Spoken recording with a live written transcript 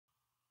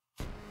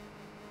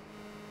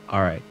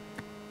Alright,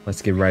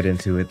 let's get right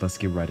into it.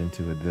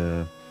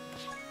 The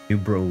new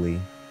Broly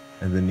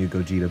and the new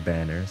Gogeta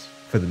banners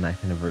for the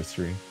 9th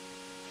anniversary.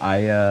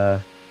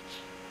 I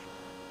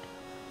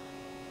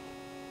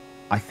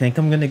think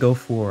I'm gonna go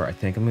for a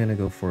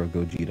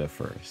Gogeta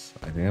first.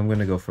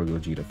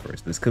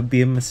 This could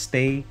be a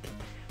mistake,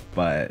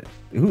 but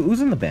who's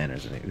in the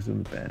banners?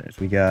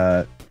 We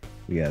got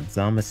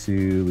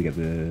Zamasu, we got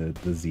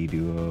the Z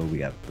duo, we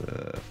got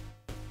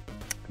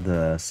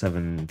the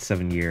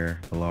seven year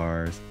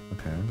LRs.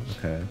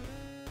 Okay.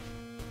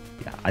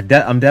 Yeah,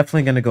 I'm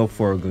definitely gonna go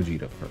for a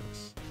Gogeta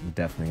first.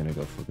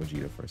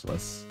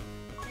 Let's.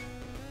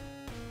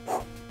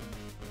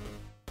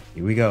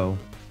 Here we go.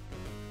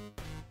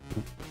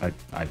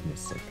 I've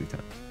missed like 3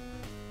 times.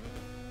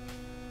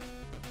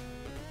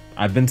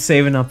 I've been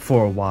saving up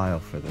for a while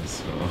for this,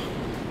 so.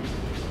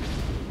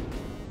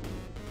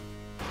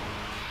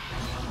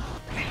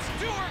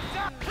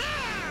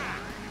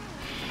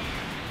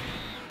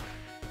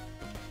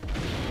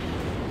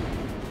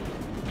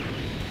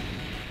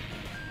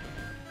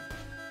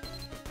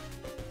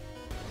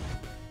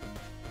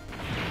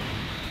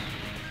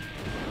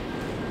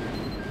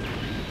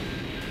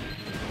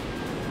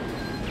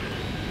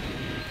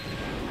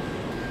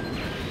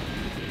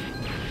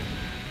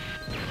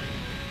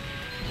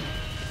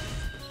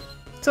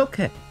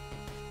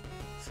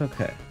 It's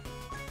okay.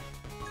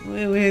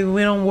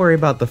 We don't worry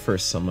about the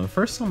first summon.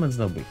 First summon's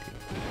no big deal.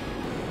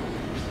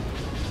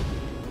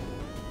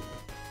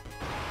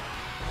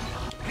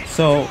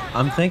 So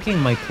I'm thinking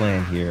my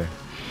plan here.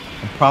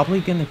 I'm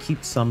probably gonna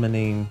keep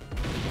summoning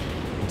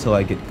until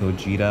I get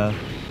Gogeta.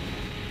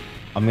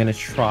 I'm gonna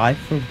try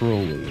for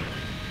Broly,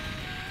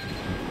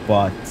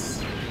 but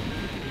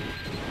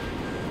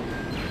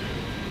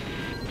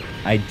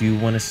I do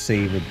want to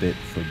save a bit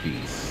for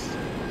Beast.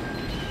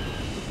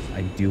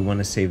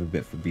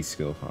 Beast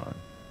Gohan.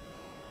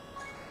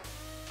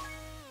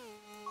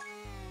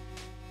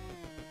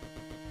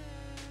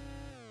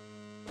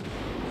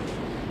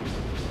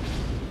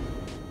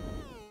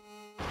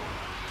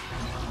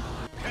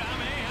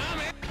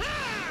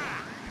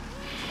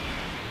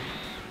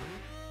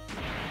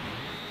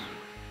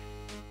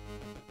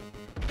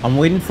 I'm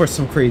waiting for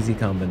some crazy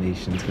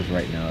combinations because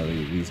right now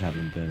these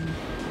haven't been.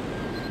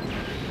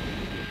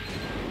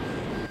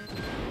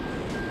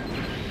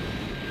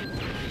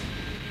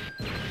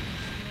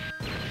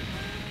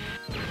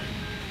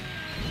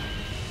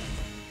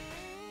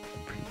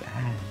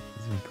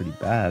 Pretty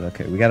bad.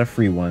 Okay, we got a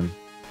free one.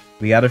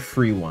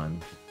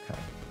 Okay.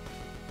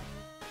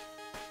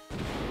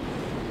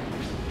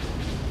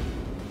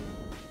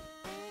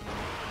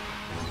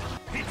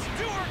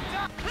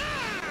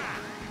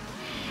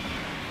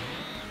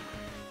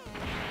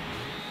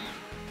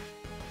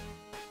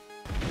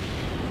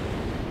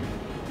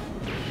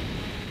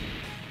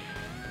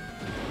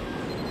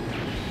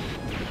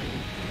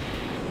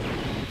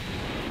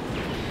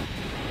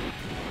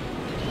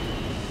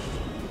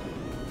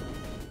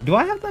 Do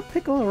I have that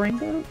Piccolo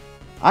Rainbow?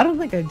 I don't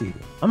think I do.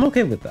 I'm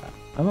okay with that.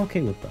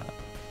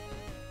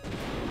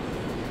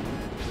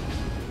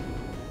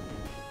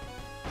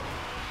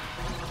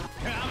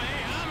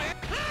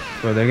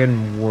 Bro, they're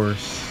getting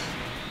worse.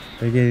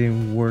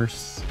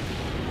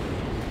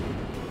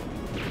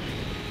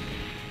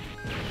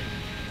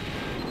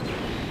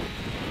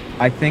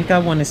 I think I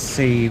want to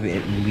save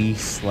at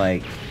least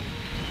like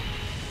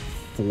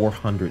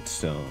 400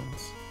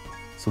 stones.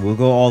 So we'll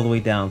go all the way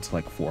down to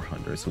like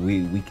 400. So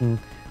we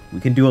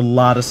can do a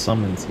lot of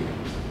summons here.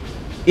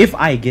 If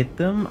I get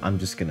them, I'm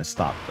just gonna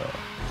stop though.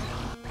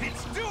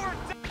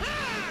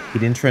 He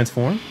didn't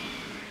transform?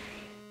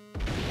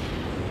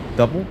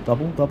 Double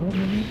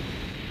maybe?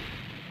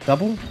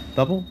 Double.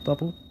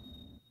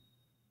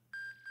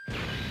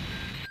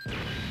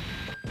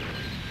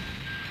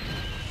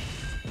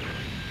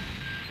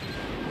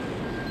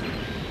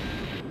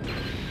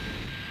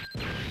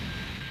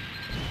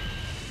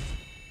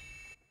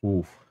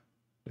 Oof,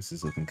 this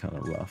is looking kind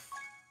of rough.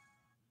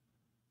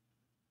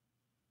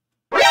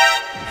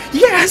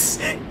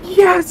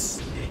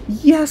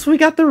 Yes, we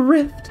got the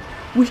rift.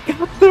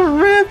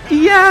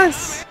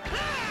 Yes.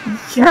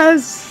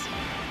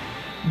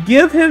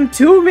 Give him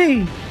to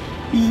me.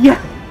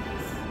 Yes.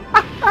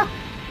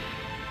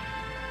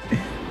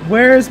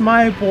 Where's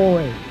my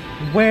boy?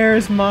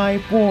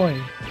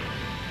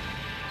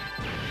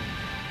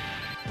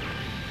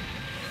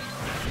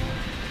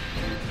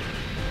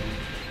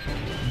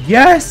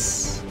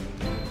 Yes.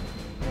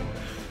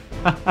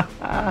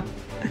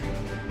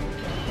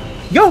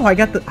 Yo, I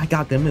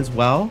got them as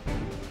well.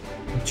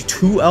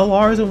 2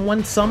 LRs in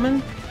 1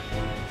 summon.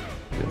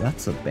 Dude,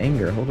 that's a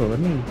banger. Hold on, let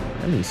me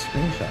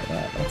screenshot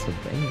that. That's a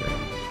banger.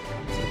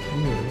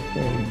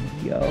 Okay,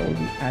 yo,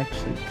 we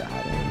actually got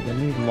him. Let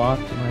me lock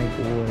my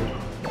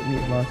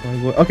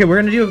board. Okay,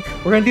 we're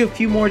gonna do a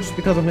few more just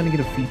because I'm gonna get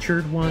a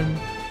featured one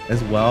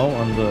as well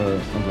on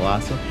the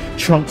last one.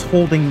 Trunks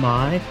holding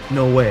my.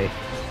 No way.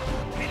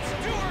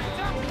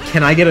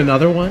 Can I get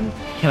another one?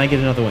 If I get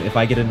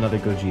another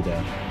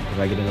Gogeta.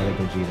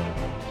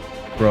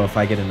 Bro, if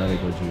I get another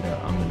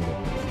Gogeta, I'm gonna go.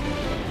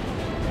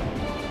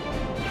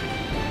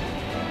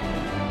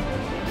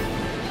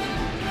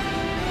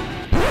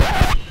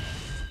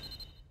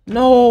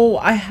 No,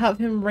 I have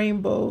him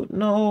rainbow.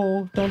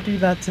 No, don't do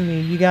that to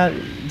me. You got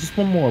just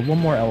one more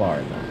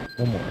LR now.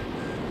 One more.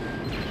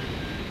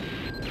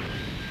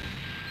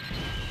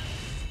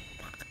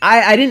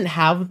 I didn't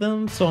have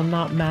them, so I'm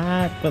not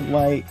mad, but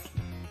like,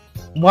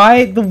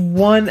 why the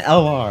one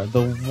LR?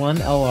 The one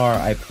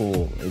LR I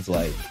pull is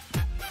like,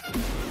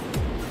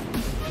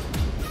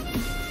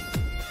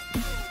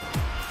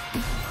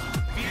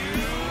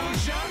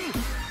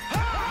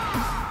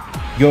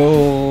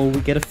 yo, we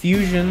get a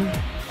fusion.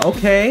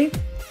 Okay,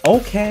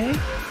 okay,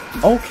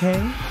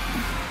 okay.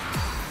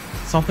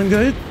 Something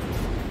good?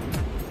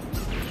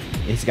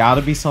 It's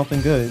gotta be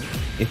something good.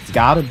 It's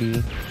gotta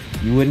be.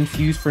 You wouldn't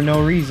fuse for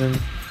no reason.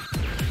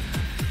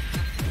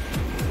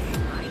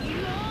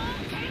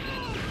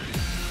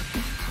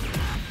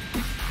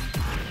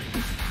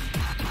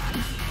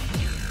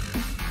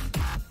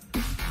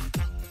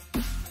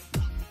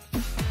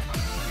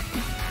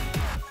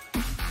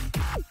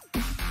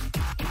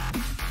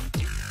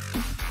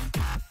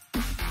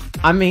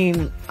 I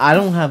mean, I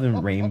don't have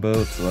him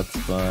rainbow, so that's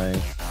fine.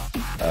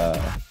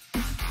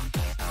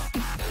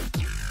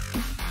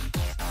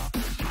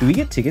 Do we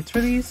get tickets for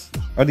these?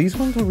 Are these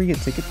ones where we get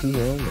tickets as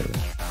well? Or?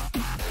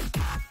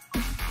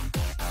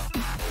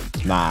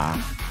 Nah.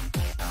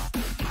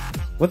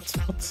 What's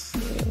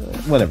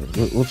whatever.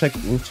 We'll check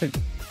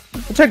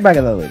back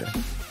at that later.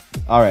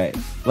 All right,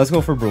 let's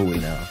go for Broly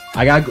now.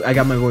 I got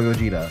my boy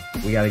Gogeta.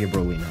 We gotta get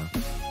Broly now.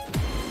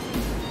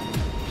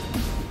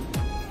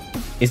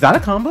 Is that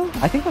a combo?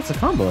 I think that's a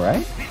combo,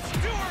 right?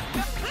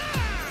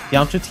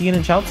 Yamcha, Tien,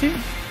 and Chaozu?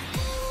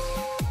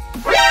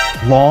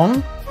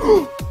 Long?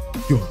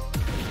 Yo.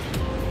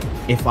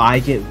 If I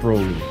get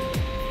Broly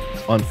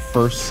on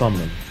first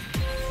summon,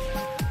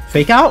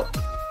 fake out?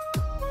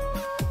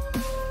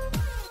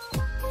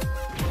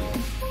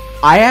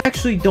 I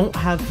actually don't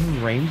have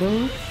him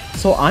rainbow,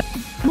 so I'm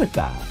with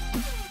that.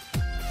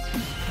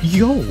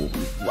 Yo,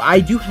 I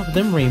do have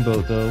them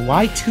rainbow though.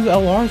 Why 2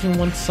 LRs in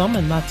one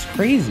summon? That's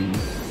crazy.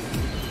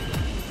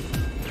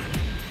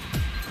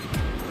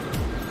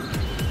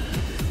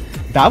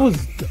 That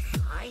was,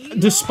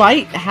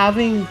 despite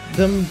having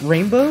them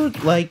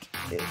rainbowed, like,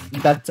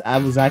 that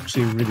was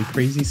actually a really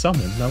crazy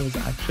summon. That was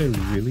actually a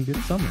really good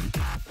summon.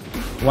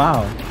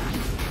 Wow.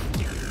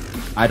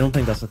 I don't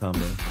think that's a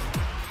combo.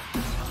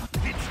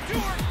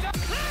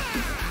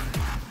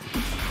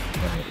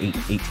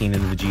 18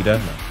 in Vegeta?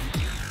 No.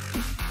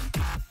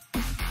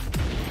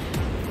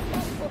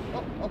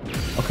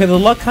 Okay, the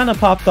luck kind of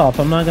popped off,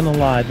 I'm not gonna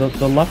lie.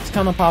 The luck's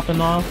kind of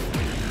popping off.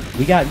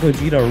 We got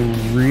Gogeta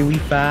really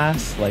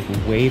fast, like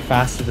way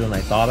faster than I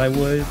thought I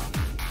would.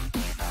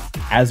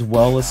 As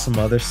well as some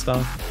other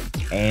stuff.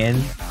 And...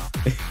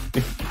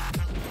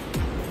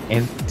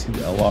 and 2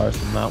 LRs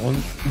from that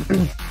one.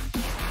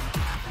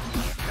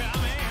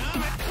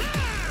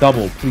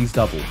 Double, please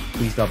double.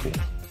 Please double.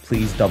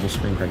 Please double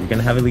screen crack. You're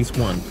gonna have at least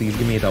one. Please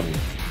give me a double.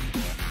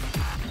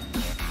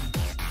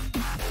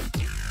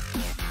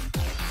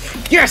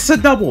 Yes, a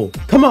double!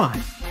 Come on!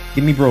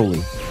 Give me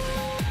Broly.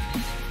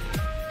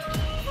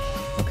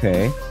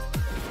 Okay.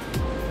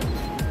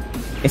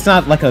 It's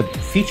not like a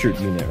featured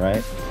unit,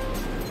 right?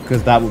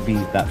 Because that would be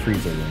that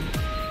Frieza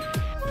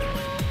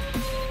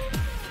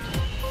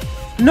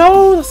one.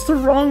 No, that's the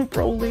wrong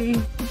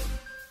Broly.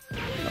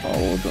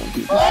 Oh, don't do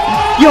this.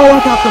 Yo,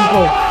 I got them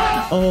both.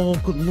 Oh,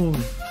 good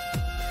lord.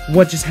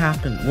 What just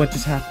happened? What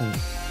just happened?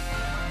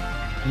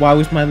 Why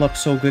was my luck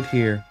so good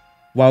here?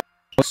 Why was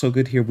my luck so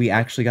good here? We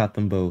actually got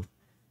them both.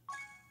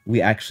 We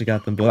actually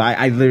got them both.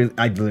 I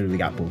literally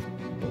got both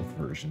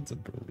versions of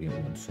Broly in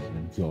one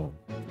summon.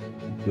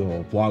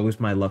 Yo, why was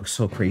my luck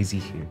so crazy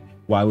here?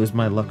 Why was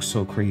my luck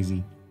so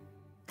crazy?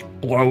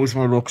 Why was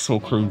my luck so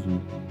crazy?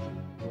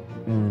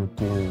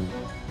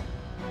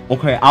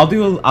 Okay, I'll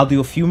do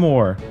a few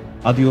more.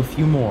 I'll do a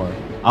few more.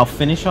 I'll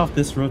finish off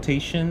this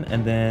rotation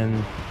and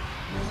then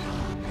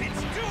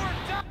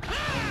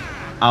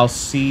I'll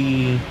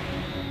see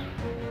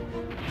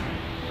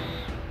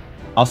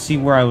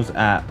where I was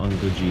at on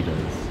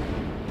Gogeta's.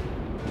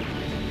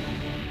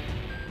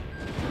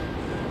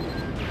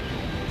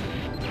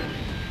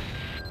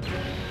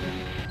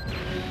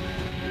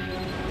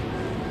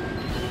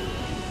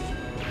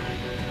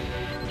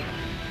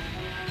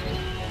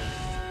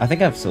 I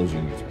think I have Cell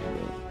Juniors.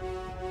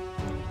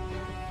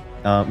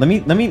 Let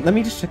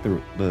me just check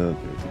the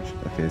rotation.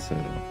 Okay, so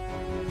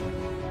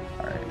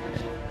all right.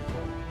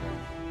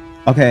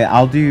 Okay,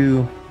 I'll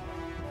do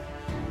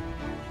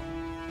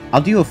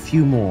a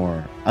few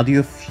more. I'll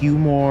do a few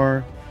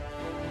more.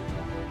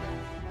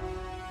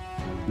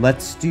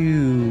 Let's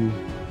do.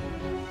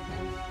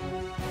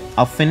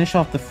 I'll finish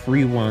off the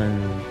free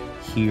one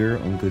here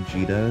on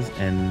Gogeta's,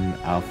 and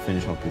I'll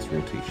finish off this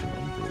rotation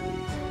on Broly's.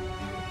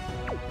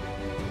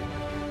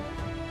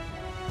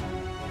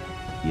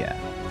 Yeah.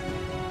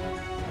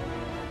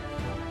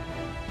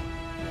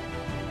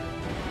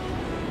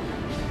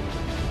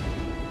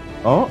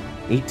 Oh,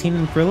 18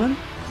 and Krillin?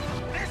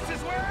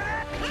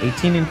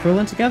 18 and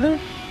Krillin together?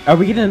 Are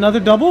we getting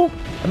another double?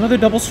 Another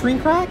double screen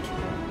crack?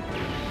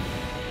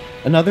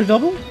 Another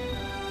double?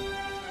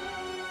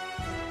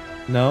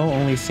 No,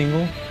 only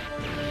single?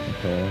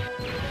 Okay.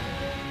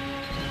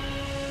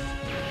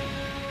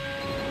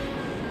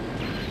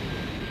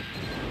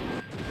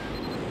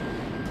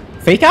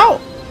 Fake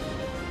out?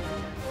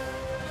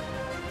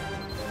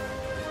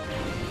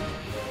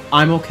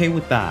 I'm okay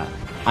with that.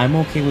 I'm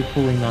okay with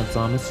pulling that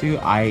Zamasu.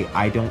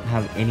 I don't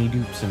have any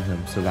dupes in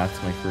him, so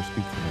that's my first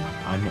pick for him.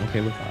 I'm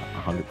okay with that,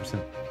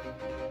 100%.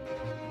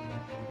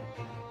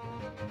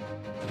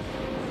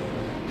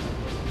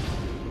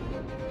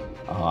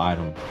 I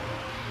don't...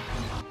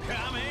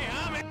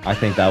 I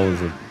think that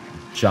was a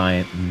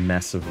giant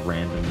mess of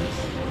randomness.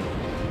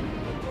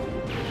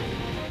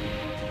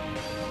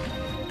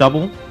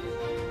 Double?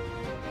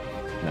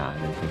 Nah, I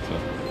didn't think so.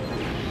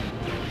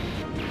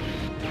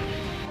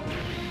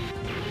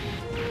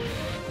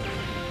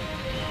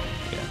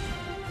 Yeah.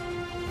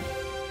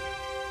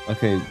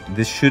 Okay,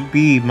 this should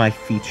be my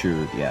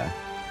featured, yeah.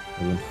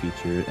 The one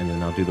featured, and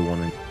then I'll do the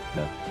one in...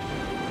 No.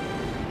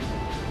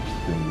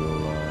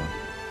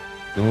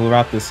 Then we'll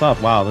wrap this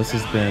up. Wow, this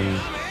has been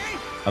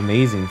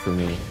amazing for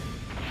me.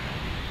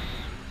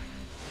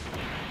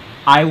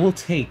 I will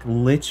take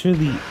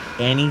literally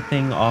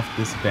anything off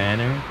this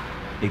banner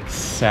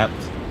except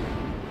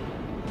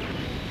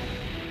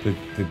the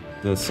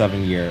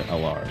 7-year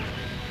LR.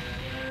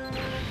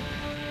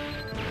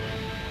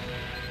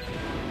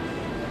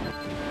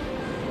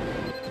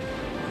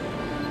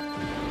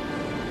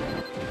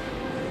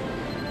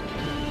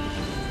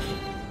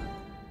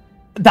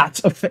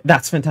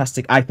 That's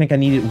fantastic. I think I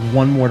needed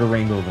one more to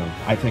rainbow them.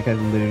 I think I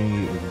literally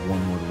needed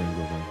one more to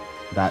rainbow them.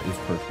 That is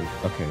perfect.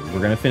 Okay, we're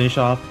gonna finish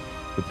off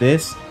with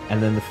this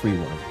and then the free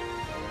one.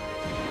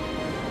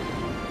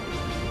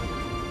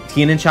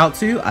 Tien and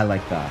Chaozu, I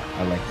like that.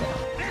 I like that.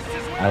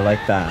 I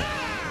like that.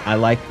 I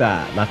like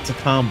that. That's a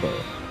combo.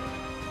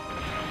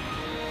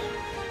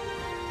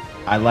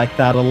 I like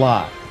that a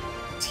lot.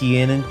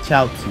 Tien and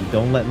Chaozu,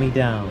 don't let me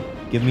down.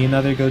 Give me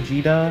another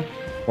Gogeta,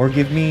 or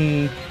give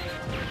me...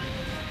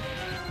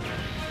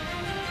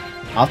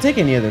 I'll take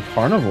any other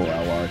Carnival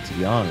LR, to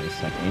be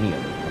honest. Like any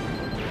other Carnival.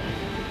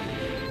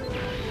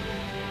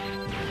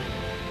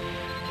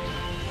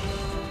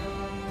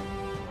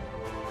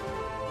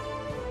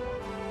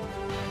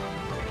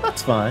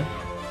 That's fine.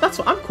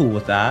 I'm cool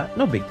with that.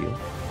 No big deal.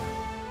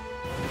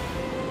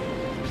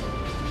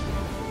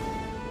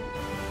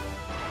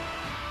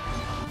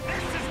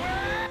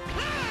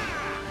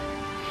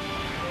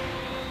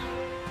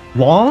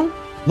 Long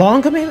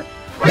command.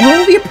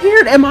 Only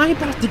appeared. Am I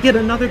about to get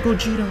another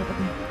Gogeta?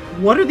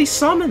 What are these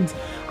summons?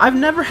 I've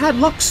never had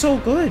luck so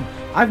good.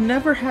 I've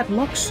never had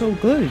luck so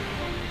good.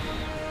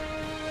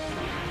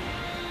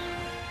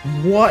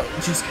 What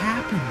just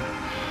happened?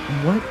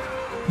 What?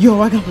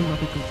 Yo, I got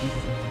another Gogeta.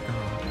 Oh my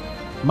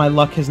god. My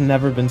luck has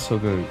never been so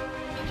good.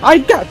 I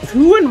got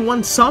 2 in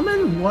 1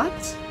 summon?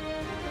 What?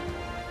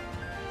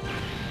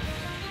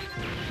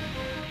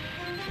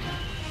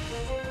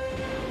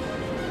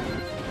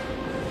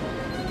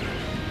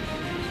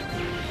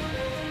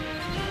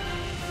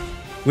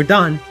 We're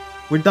done.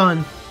 We're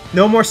done.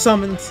 No more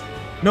summons.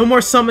 No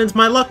more summons.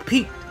 My luck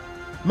peaked.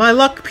 My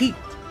luck peaked.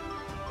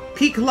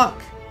 Peak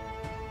luck.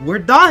 We're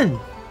done.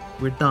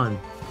 We're done.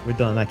 We're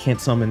done. I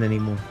can't summon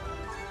anymore.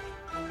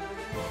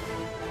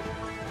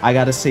 I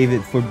gotta save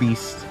it for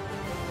Beast.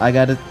 I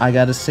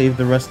gotta save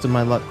the rest of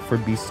my luck for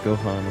Beast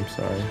Gohan. I'm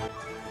sorry.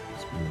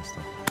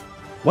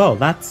 Well,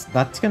 that's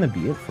gonna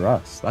be it for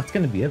us. That's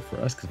gonna be it for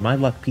us because my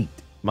luck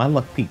peaked. My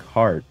luck peaked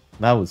hard.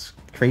 That was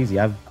crazy.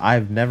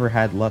 I've never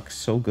had luck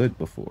so good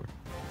before.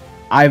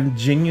 I've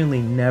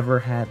genuinely never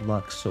had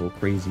luck so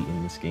crazy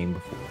in this game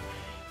before.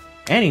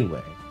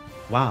 Anyway,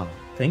 wow.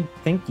 Thank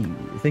you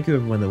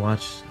everyone that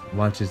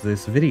watches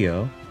this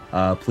video.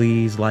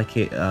 Please like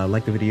it,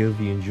 like the video if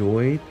you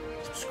enjoyed.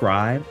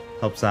 Subscribe,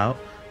 helps out.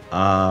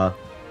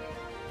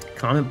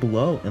 Comment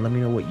below and let me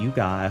know what you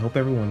got. I hope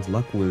everyone's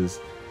luck was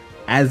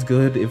as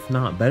good, if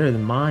not better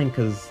than mine,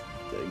 because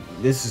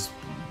this is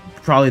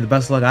probably the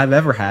best luck I've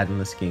ever had in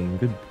this game.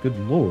 Good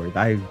lord,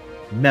 I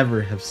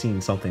never have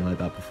seen something like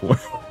that before.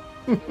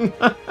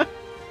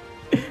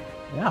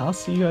 Yeah, I'll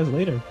see you guys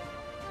later.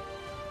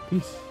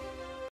 Peace.